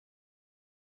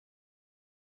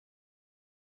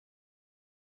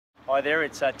Hi there,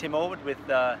 it's Tim Orwood with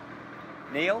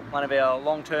Neil, one of our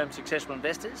long-term successful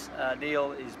investors.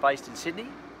 Neil is based in Sydney,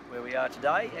 where we are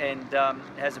today, and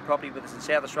has a property with us in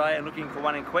South Australia and looking for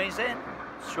one in Queensland,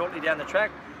 shortly down the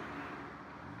track.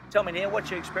 Tell me, Neil,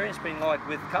 what's your experience been like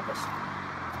with Compass?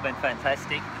 It's been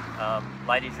fantastic.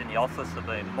 Ladies in the office have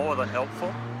been more than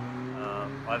helpful. I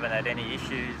haven't had any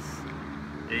issues,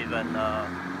 even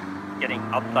getting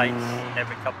updates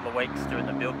every couple of weeks during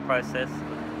the build process.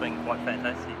 It's been quite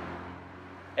fantastic.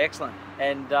 Excellent.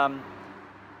 And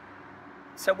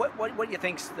so what do you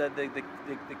think's the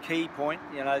key point?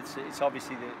 You know, it's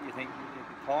obviously you think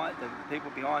the client, the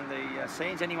people behind the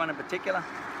scenes. Anyone in particular?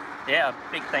 Yeah,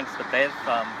 big thanks to Bev.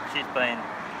 She's been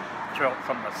through it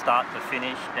from the start to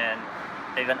finish, and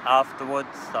even afterwards,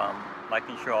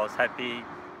 making sure I was happy,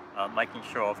 making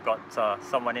sure I've got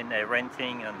someone in there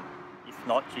renting, and if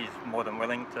not, she's more than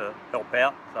willing to help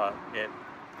out. So yeah,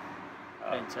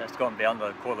 it's gone beyond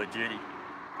the call of duty.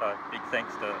 So big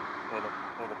thanks to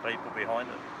all the people behind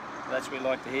it. That's what we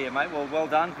like to hear, mate. Well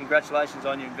done. Congratulations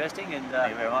on your investing, and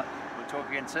thank you very much. We'll talk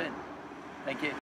again soon. Thank you.